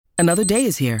Another day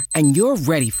is here, and you're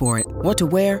ready for it. What to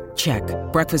wear? Check.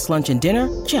 Breakfast, lunch, and dinner?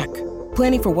 Check.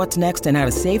 Planning for what's next and how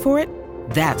to save for it?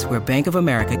 That's where Bank of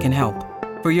America can help.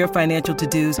 For your financial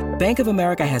to-dos, Bank of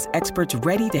America has experts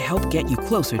ready to help get you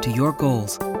closer to your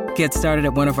goals. Get started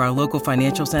at one of our local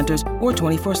financial centers or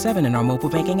 24/7 in our mobile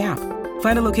banking app.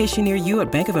 Find a location near you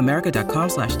at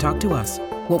bankofamerica.com/talktous.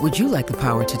 What would you like the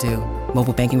power to do?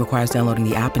 Mobile banking requires downloading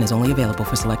the app and is only available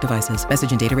for select devices.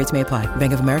 Message and data rates may apply.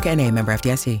 Bank of America N.A., member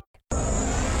FDIC.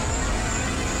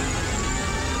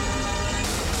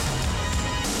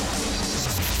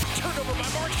 Turnover by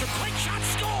Markstrom. Quick shot,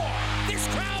 score! This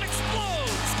crowd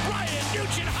explodes! Ryan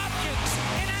Nugent-Hopkins,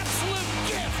 an absolute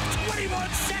gift!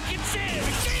 21 seconds in!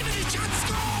 McDavid, he shot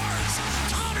scores!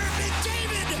 Connor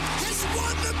McDavid has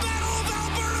won the Battle of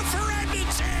Alberta for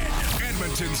Edmonton!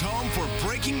 Edmonton's home for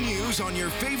breaking news on your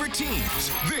favorite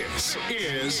teams. This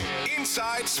is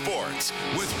Inside Sports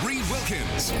with Reed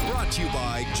Wilkins. Brought to you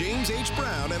by James H.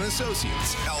 Brown and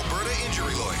Associates, Alberta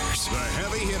Injury Lawyers, the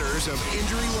heavy hitters of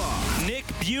injury law. Nick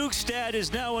Bjugstad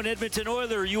is now an Edmonton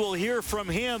Oiler. You will hear from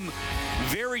him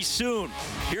very soon.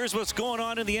 Here's what's going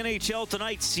on in the NHL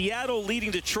tonight. Seattle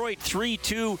leading Detroit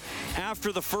 3-2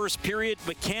 after the first period.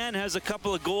 McCann has a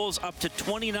couple of goals, up to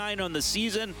 29 on the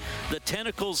season. The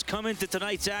Tentacles come into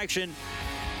tonight's action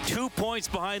 2 points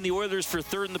behind the Oilers for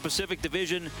third in the Pacific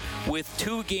Division with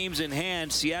 2 games in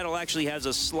hand. Seattle actually has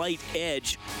a slight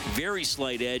edge, very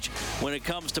slight edge, when it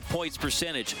comes to points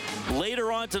percentage.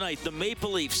 Later on tonight, the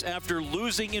Maple Leafs, after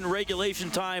losing in regulation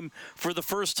time for the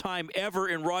first time ever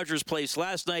in Rogers Place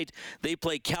last night, they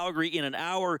play Calgary in an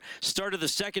hour. Start of the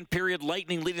second period,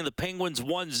 Lightning leading the Penguins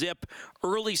 1-0.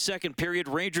 Early second period,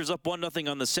 Rangers up 1-0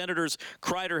 on the Senators.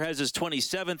 Kreider has his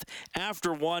 27th.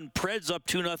 After one, Preds up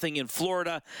 2-0 in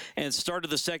Florida. And start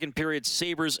of the second period,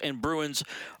 Sabres and Bruins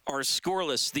are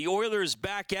scoreless. The Oilers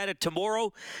back at it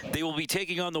tomorrow. They will be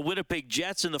taking on the Winnipeg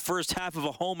Jets in the first half of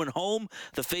a home and home.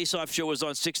 The face-off show is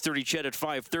on 6:30, CHED at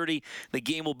 5:30. The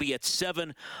game will be at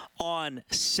 7 on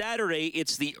Saturday.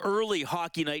 It's the early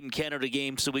Hockey Night in Canada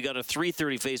game, so we got a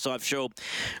 3:30 face-off show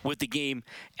with the game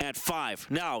at 5.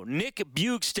 Now, Nick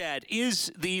Bjugstad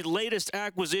is the latest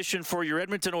acquisition for your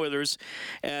Edmonton Oilers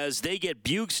as they get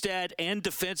Bjugstad and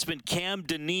defenseman Cam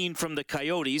Dineen from the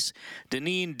Coyotes.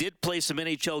 Dineen did play some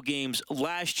NHL games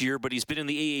last year, but he's been in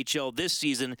the AHL this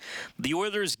season. The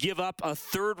Oilers give up a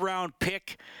third-round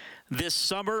pick this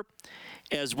summer,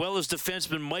 as well as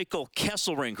defenseman Michael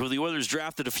Kesselring, who the Oilers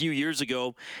drafted a few years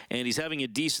ago, and he's having a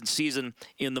decent season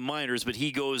in the minors, but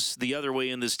he goes the other way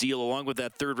in this deal along with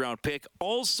that third-round pick.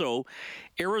 Also,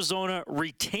 Arizona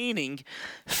retaining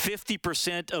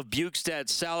 50% of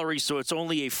Bjugstad's salary, so it's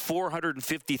only a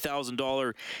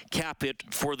 $450,000 cap hit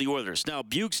for the Oilers. Now,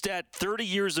 Bjugstad, 30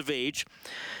 years of age.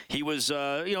 He was,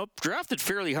 drafted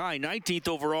fairly high, 19th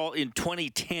overall in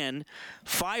 2010,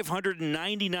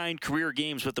 599 career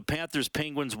games with the Panthers,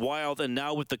 Penguins, Wild, and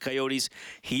now with the Coyotes.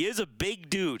 He is a big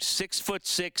dude,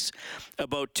 6'6",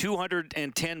 about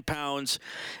 210 pounds,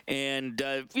 and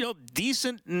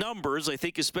decent numbers. I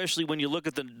think, especially when you look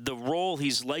at the role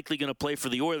he's likely going to play for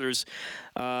the Oilers.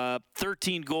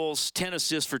 13 goals, 10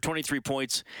 assists for 23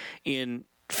 points in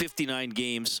 59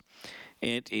 games.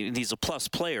 And he's a plus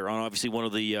player on obviously one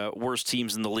of the worst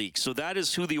teams in the league. So that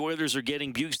is who the Oilers are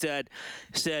getting. Bjugstad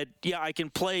said, yeah, I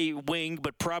can play wing,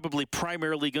 but probably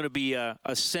primarily going to be a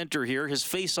center here. His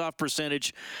face-off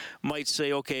percentage might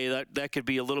say, okay, that could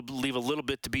be leave a little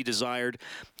bit to be desired.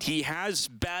 He has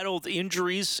battled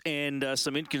injuries and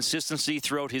some inconsistency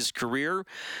throughout his career,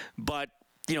 but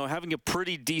having a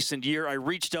pretty decent year. I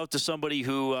reached out to somebody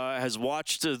who has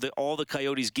watched all the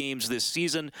Coyotes games this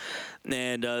season,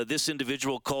 and this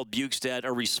individual called Bjugstad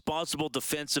a responsible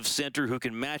defensive center who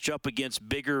can match up against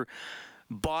bigger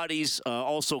bodies.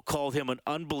 Also called him an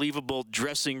unbelievable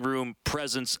dressing room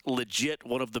presence, legit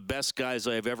one of the best guys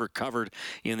I have ever covered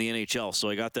in the NHL. So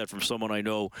I got that from someone I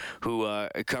know who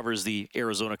covers the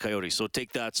Arizona Coyotes. So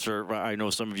take that, sir. I know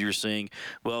some of you are saying,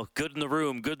 well, good in the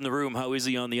room. How is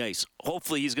he on the ice?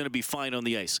 Hopefully he's going to be fine on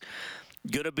the ice.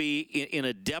 Going to be in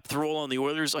a depth role on the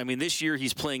Oilers. I mean, this year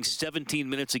he's playing 17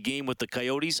 minutes a game with the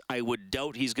Coyotes. I would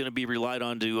doubt he's going to be relied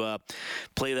on to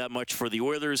play that much for the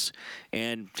Oilers.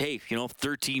 And, hey,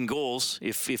 13 goals.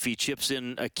 If he chips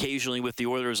in occasionally with the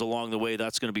Oilers along the way,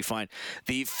 that's going to be fine.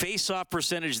 The face-off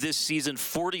percentage this season,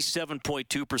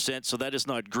 47.2%, so that is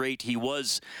not great. He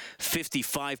was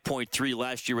 55.3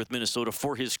 last year with Minnesota.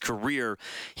 For his career,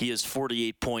 he is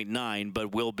 48.9,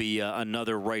 but will be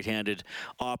another right-handed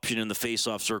option in the face-off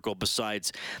circle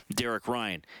besides Derek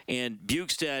Ryan. And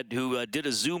Bjugstad, who did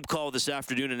a Zoom call this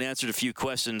afternoon and answered a few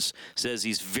questions, says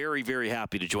he's very, very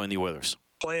happy to join the Oilers.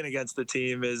 playing against the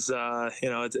team is,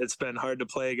 it's been hard to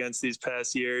play against these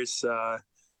past years.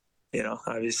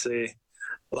 Obviously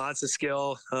lots of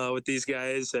skill with these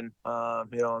guys, and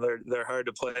they're hard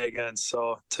to play against.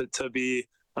 So to be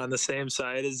on the same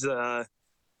side as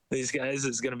these guys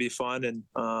is going to be fun. And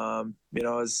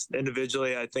as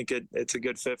individually, I think it's a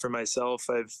good fit for myself.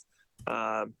 I've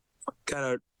kind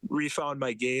of refound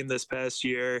my game this past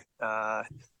year. I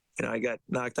got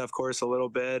knocked off course a little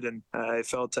bit, and I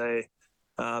felt I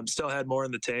still had more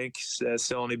in the tank,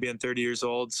 still only being 30 years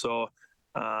old. So,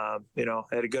 I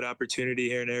had a good opportunity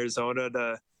here in Arizona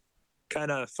to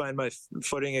kind of find my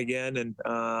footing again. And,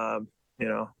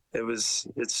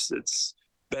 it's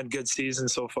been a good season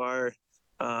so far.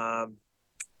 I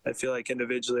feel like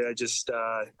individually, I just,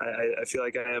 I feel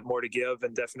like I have more to give,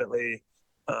 and definitely,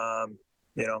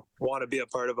 want to be a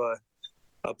part of a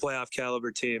playoff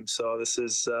caliber team. So this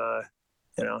is,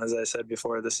 as I said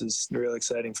before, this is real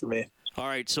exciting for me. All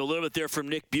right, so a little bit there from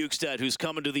Nick Bjugstad, who's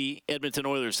coming to the Edmonton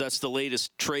Oilers. That's the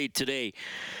latest trade today.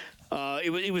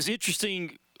 It was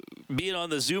interesting being on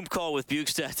the Zoom call with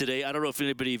Bjugstad today. I don't know if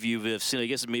anybody of you have seen. I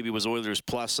guess maybe it was Oilers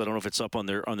Plus. I don't know if it's up on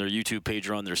their YouTube page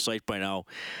or on their site by now.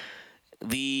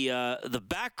 The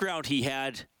background he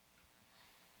had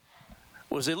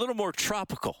was a little more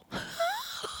tropical.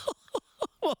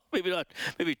 Well, maybe not.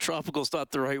 Maybe tropical is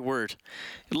not the right word.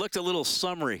 It looked a little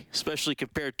summery, especially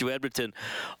compared to Edmonton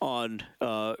on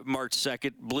March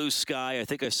 2nd. Blue sky. I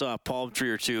think I saw a palm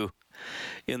tree or two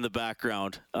in the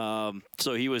background.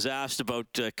 So he was asked about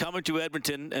coming to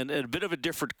Edmonton and a bit of a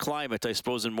different climate, I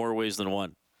suppose, in more ways than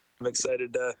one. I'm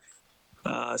excited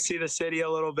to see the city a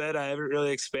little bit. I haven't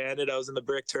really expanded. I was in the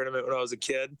Brick tournament when I was a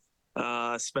kid.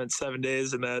 Spent 7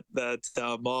 days in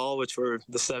that mall, which were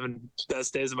the 7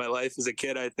 best days of my life as a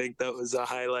kid. I think that was a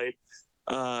highlight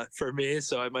for me.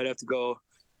 So I might have to go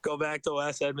back to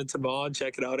West Edmonton Mall and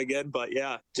check it out again. But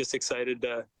yeah, just excited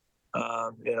to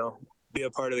be a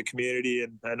part of the community.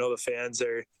 And I know the fans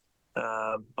are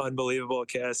unbelievable.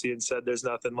 Cassian said there's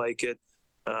nothing like it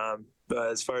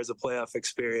as far as a playoff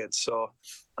experience. So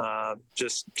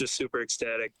just super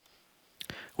ecstatic.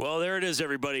 Well, there it is,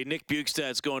 everybody. Nick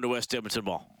Bjugstad's going to West Edmonton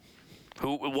Mall.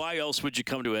 Why else would you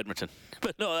come to Edmonton?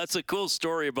 But no, that's a cool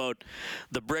story about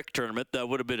the Brick tournament. That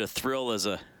would have been a thrill as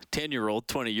a 10-year-old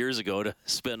 20 years ago to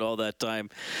spend all that time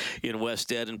in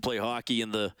West Ed and play hockey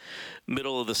in the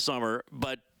middle of the summer.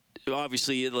 But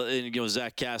obviously,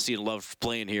 Zach Cassian loved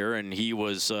playing here, and he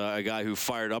was a guy who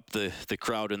fired up the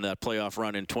crowd in that playoff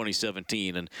run in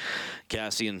 2017. And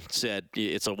Cassian said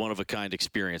it's a one-of-a-kind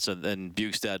experience, and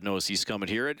Bjugstad knows he's coming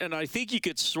here. And I think you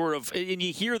could sort of, and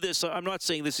you hear this, I'm not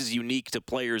saying this is unique to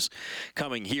players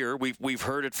coming here. We've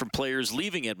heard it from players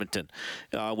leaving Edmonton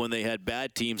when they had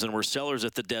bad teams and were sellers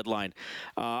at the deadline.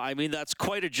 That's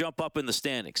quite a jump up in the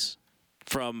standings.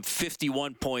 From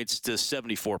 51 points to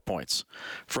 74 points,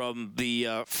 from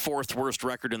the fourth worst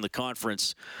record in the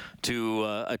conference to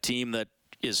a team that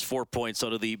is 4 points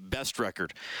out of the best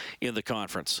record in the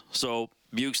conference. So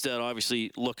Bjugstad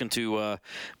obviously looking to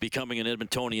becoming an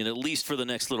Edmontonian, at least for the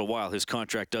next little while. His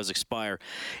contract does expire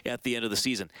at the end of the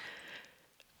season.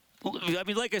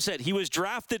 Like I said, he was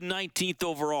drafted 19th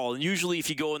overall, and usually if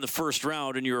you go in the first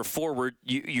round and you're a forward,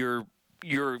 you're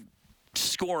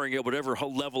scoring at whatever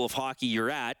level of hockey you're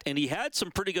at, and he had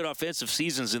some pretty good offensive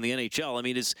seasons in the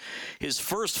NHL. His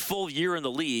first full year in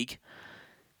the league,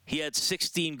 he had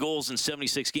 16 goals in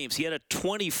 76 games. He had a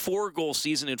 24-goal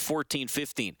season in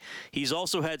 14-15. He's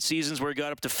also had seasons where he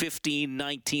got up to 15,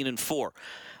 19, and 4.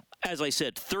 As I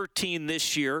said, 13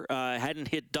 this year. Hadn't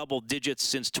hit double digits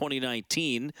since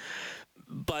 2019,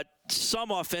 but some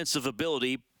offensive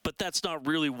ability. But that's not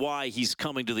really why he's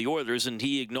coming to the Oilers, and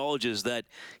he acknowledges that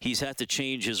he's had to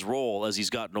change his role as he's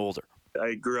gotten older.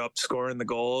 I grew up scoring the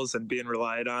goals and being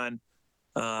relied on.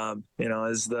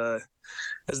 As the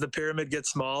pyramid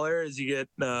gets smaller, as you get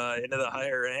into the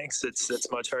higher ranks,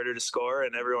 it's much harder to score,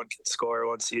 and everyone can score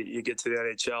once you get to the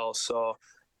NHL. So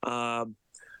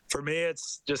for me,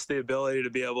 it's just the ability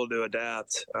to be able to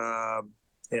adapt. My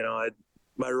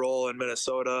role in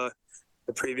Minnesota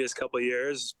the previous couple of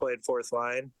years played fourth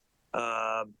line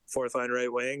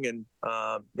right wing, and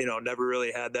never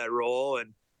really had that role.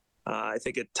 And I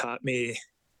think it taught me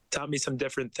some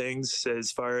different things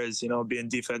as far as being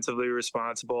defensively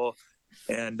responsible.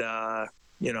 And I've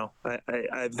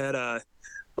had a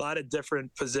lot of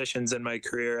different positions in my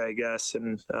career, I guess.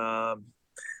 And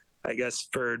I guess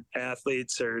for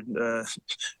athletes or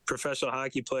professional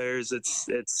hockey players,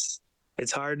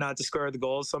 it's hard not to score the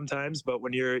goals sometimes, but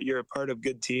when you're a part of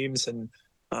good teams and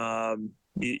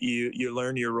you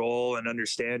learn your role and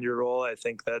understand your role, I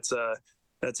think that's a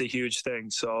huge thing.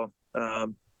 So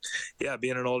yeah,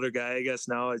 being an older guy, I guess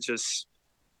now it's just,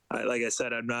 like I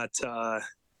said, I'm not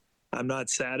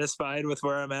satisfied with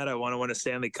where I'm at. I want to win a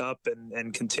Stanley Cup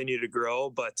and continue to grow.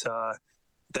 But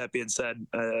that being said,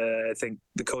 I think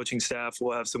the coaching staff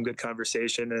will have some good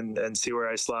conversation and see where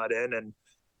I slot in, and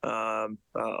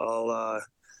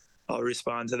I'll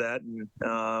respond to that, and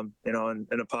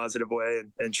in a positive way,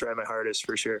 and try my hardest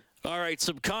for sure. All right,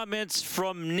 some comments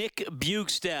from Nick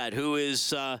Bjugstad, who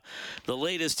is the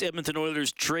latest Edmonton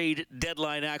Oilers trade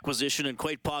deadline acquisition, and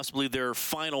quite possibly their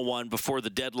final one before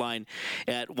the deadline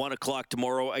at 1 o'clock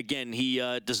tomorrow. Again, he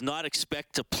does not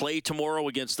expect to play tomorrow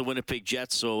against the Winnipeg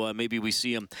Jets, so maybe we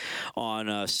see him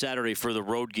on Saturday for the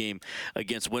road game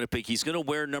against Winnipeg. He's going to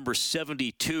wear number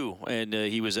 72, and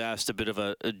he was asked a bit of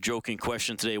a joking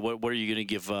question today. What are you going to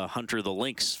give Hunter the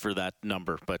Lynx for that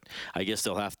number? But I guess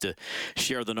they'll have to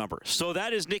share the number. So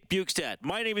that is Nick Bjugstad.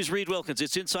 My name is Reed Wilkins.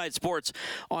 It's Inside Sports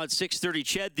on 630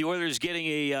 CHED. The Oilers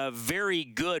getting a very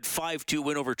good 5-2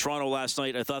 win over Toronto last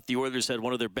night. I thought the Oilers had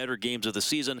one of their better games of the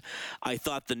season. I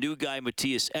thought the new guy,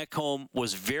 Mattias Ekholm,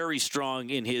 was very strong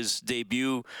in his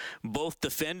debut, both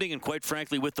defending and, quite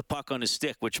frankly, with the puck on his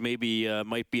stick, which maybe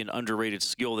might be an underrated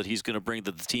skill that he's going to bring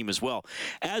to the team as well.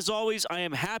 As always, I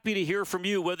am happy to hear from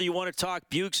you, whether you want to talk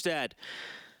Bjugstad,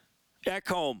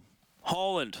 Ekholm,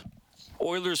 Holland,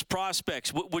 Oilers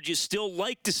prospects. Would you still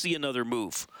like to see another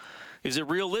move? Is it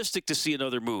realistic to see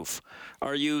another move?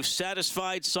 Are you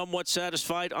satisfied, somewhat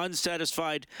satisfied,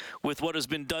 unsatisfied with what has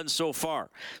been done so far?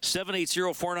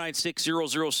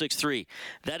 780-496-0063.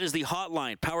 That is the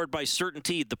hotline, powered by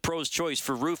CertainTeed, the pro's choice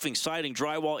for roofing, siding,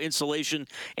 drywall, insulation,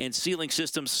 and ceiling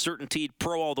systems. CertainTeed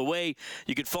Pro all the way.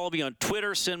 You can follow me on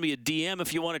Twitter. Send me a DM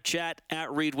if you want to chat,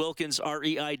 at Reed Wilkins,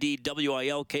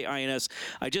 ReidWilkins.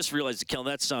 I just realized, Kellen,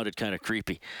 that sounded kind of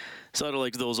creepy. Sounded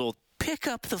like those old pick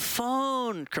up the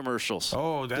phone commercials.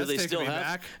 Oh, that's do they taking still me have?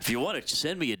 back. If you want to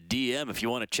send me a DM, if you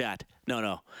want to chat.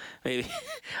 No. Maybe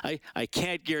I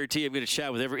can't guarantee I'm going to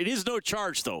chat with everyone. It is no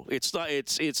charge though. It's not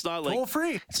like Toll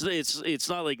free. It's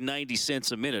not like 90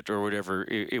 cents a minute or whatever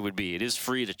it would be. It is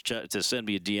free to send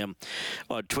me a DM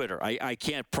on Twitter. I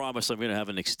can't promise I'm going to have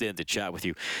an extended chat with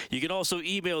you. You can also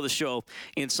email the show,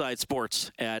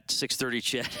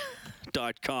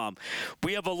 insidesports@630chat.com.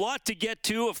 We have a lot to get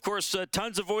to. Of course,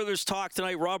 tons of Oilers talk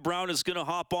tonight. Rob Brown is going to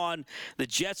hop on. The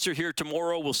Jets are here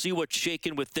tomorrow. We'll see what's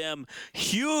shaking with them.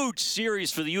 Huge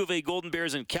series for the U of A Golden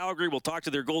Bears in Calgary. We'll talk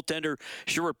to their goaltender,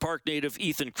 Sherwood Park native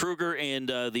Ethan Kruger, and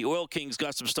the Oil Kings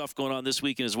got some stuff going on this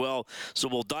weekend as well. So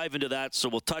we'll dive into that. So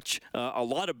we'll touch a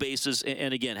lot of bases.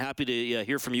 And again, happy to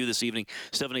hear from you this evening.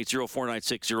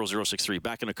 780-496-0063.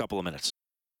 Back in a couple of minutes.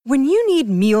 When you need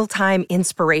mealtime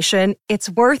inspiration,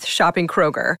 it's worth shopping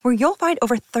Kroger, where you'll find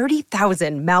over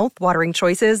 30,000 mouth-watering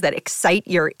choices that excite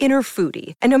your inner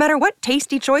foodie. And no matter what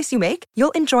tasty choice you make,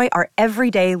 you'll enjoy our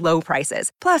everyday low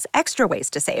prices, plus extra ways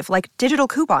to save, like digital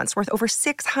coupons worth over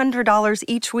 $600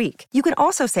 each week. You can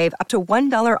also save up to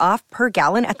 $1 off per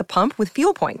gallon at the pump with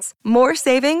fuel points. More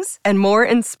savings and more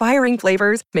inspiring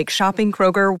flavors make shopping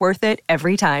Kroger worth it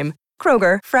every time.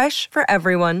 Kroger, fresh for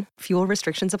everyone. Fuel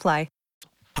restrictions apply.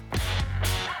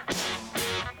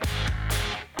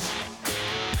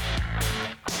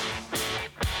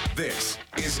 This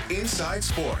is Inside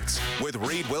Sports with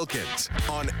Reed Wilkins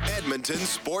on Edmonton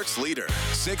Sports Leader,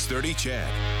 630 CHED.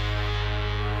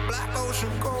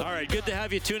 All right, good to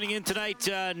have you tuning in tonight.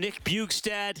 Nick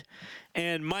Bjugstad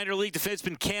and minor league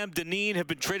defenseman Cam Dineen have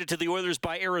been traded to the Oilers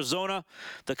by Arizona.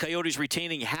 The Coyotes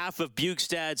retaining half of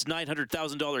Bjugstad's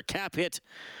 $900,000 cap hit.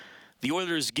 The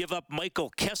Oilers give up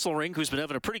Michael Kesselring, who's been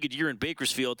having a pretty good year in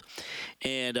Bakersfield,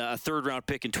 and a third-round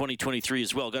pick in 2023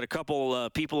 as well. Got a couple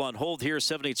people on hold here,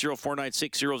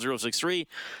 780-496-0063.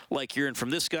 Like hearing from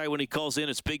this guy when he calls in.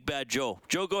 It's Big Bad Joe.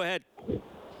 Joe, go ahead.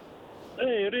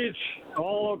 Hey, Rich.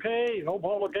 All okay? Hope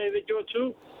all okay with you,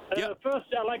 too. Yep. First,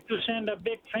 I'd like to send a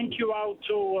big thank you out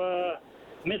to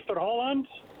Mr. Holland.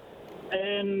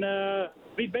 And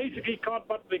we basically caught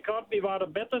what we caught. We were a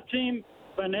better team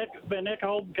when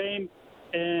Ekholm came,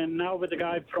 and now with the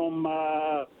guy from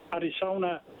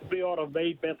Arizona, we are a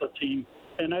way better team.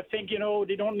 And I think,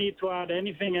 they don't need to add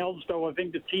anything else, though. I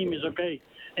think the team is okay.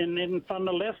 And then from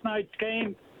the last night's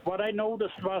game, what I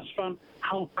noticed was from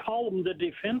how calm the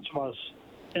defense was.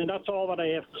 And that's all what I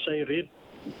have to say, Reed.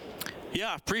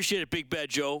 Yeah, appreciate it, Big Bad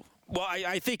Joe. Well,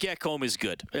 I think Ekholm is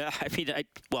good.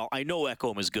 I know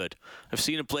Ekholm is good. I've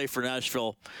seen him play for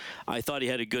Nashville. I thought he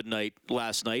had a good night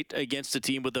last night against a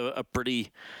team with a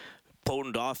pretty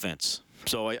potent offense.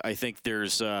 So I think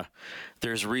there's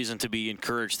reason to be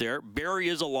encouraged there. Barrie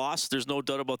is a loss. There's no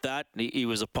doubt about that. He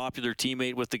was a popular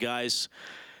teammate with the guys.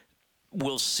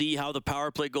 we'll see how the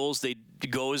power play goes. They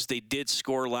did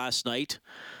score last night.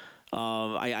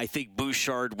 I think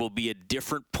Bouchard will be a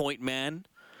different point man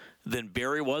than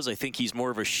Barrie was. I think he's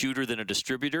more of a shooter than a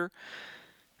distributor.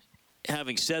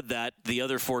 Having said that, the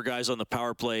other 4 guys on the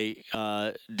power play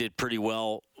did pretty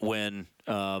well when,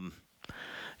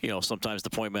 sometimes the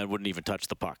point man wouldn't even touch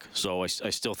the puck. So I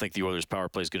still think the Oilers' power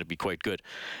play is going to be quite good.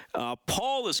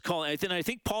 Paul is calling. I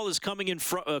think Paul is calling in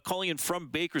from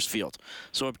Bakersfield.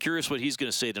 So I'm curious what he's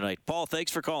going to say tonight. Paul,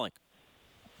 thanks for calling.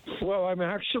 Well, I'm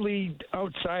actually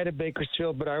outside of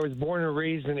Bakersfield, but I was born and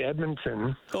raised in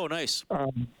Edmonton. Oh, nice.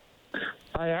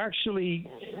 I actually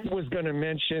was going to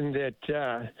mention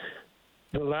that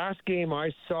the last game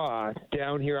I saw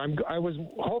down here, I was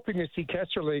hoping to see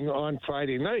Kesselring on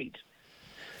Friday night.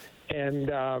 And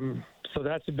so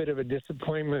that's a bit of a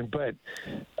disappointment. But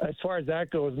as far as that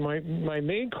goes, my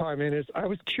main comment is I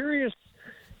was curious,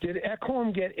 did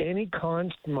Ekholm get any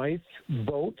Conn Smythe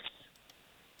votes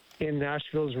in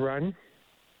Nashville's run?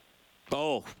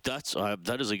 Oh,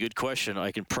 that is a good question.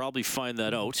 I can probably find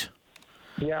that out.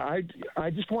 Yeah, I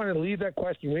just want to leave that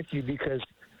question with you because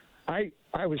I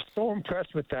was so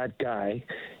impressed with that guy,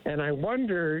 and I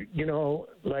wonder,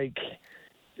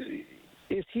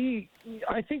 is he?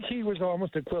 I think he was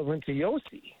almost equivalent to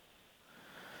Yossi,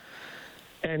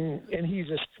 and he's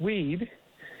a Swede,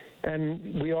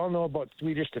 and we all know about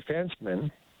Swedish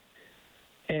defensemen,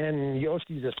 and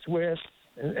Yossi's a Swiss.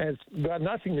 And it's got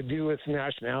nothing to do with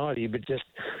nationality, but just,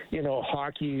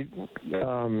 hockey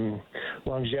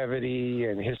longevity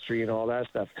and history and all that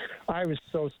stuff. I was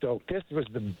so stoked. This was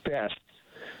the best,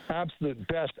 absolute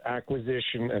best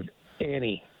acquisition of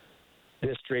any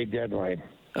this trade deadline.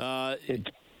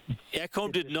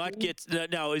 Ekholm did not get –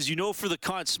 now, as you know, for the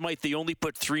Conn Smythe, they only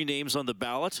put 3 names on the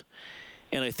ballot,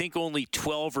 and I think only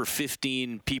 12 or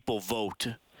 15 people vote.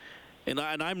 And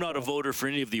I'm not a voter for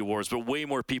any of the awards, but way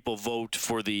more people vote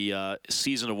for the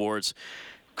season awards.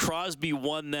 Crosby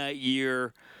won that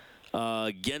year.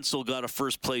 Gensel got a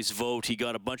first-place vote. He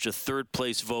got a bunch of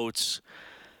third-place votes.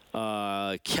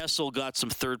 Kessel got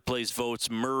some third-place votes.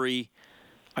 Murray.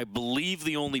 I believe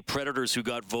the only Predators who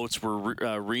got votes were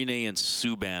Rene and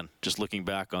Subban, just looking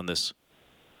back on this.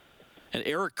 And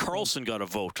Erik Karlsson got a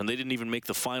vote, and they didn't even make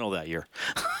the final that year.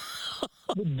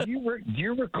 Do you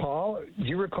recall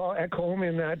Ekholm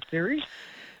in that series?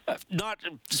 Not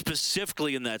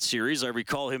specifically in that series. I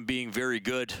recall him being very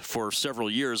good for several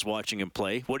years watching him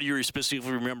play. What do you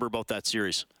specifically remember about that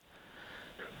series?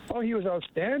 Oh, he was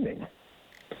outstanding.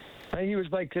 He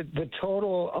was like the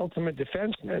total ultimate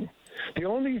defenseman. The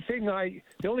only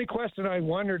question I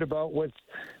wondered about was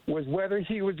whether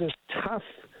he was as tough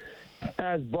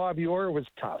as Bobby Orr was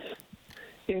tough.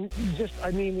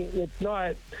 It's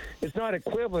not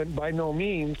equivalent by no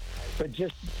means, but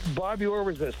just Bobby Orr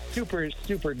was a super,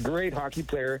 super great hockey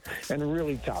player and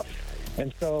really tough.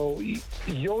 And so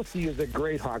Yossi is a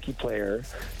great hockey player,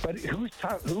 but who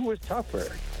was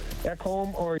tougher,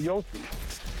 Ekholm or Yossi?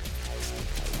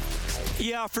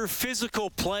 Yeah, for physical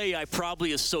play, I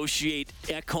probably associate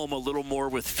Ekholm a little more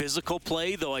with physical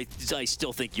play, though I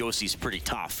still think Yossi's pretty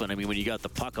tough. And I mean, when you got the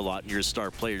puck a lot and you're a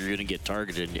star player, you're going to get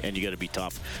targeted and you got to be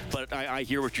tough. But I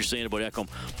hear what you're saying about Ekholm.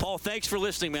 Paul, thanks for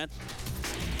listening, man.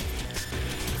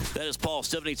 That is Paul,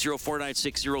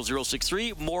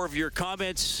 780-496-0063. More of your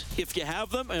comments if you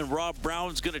have them. And Rob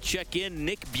Brown's going to check in.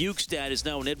 Nick Bjugstad is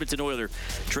now an Edmonton Oiler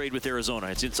trade with Arizona.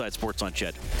 It's Inside Sports on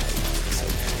Ched.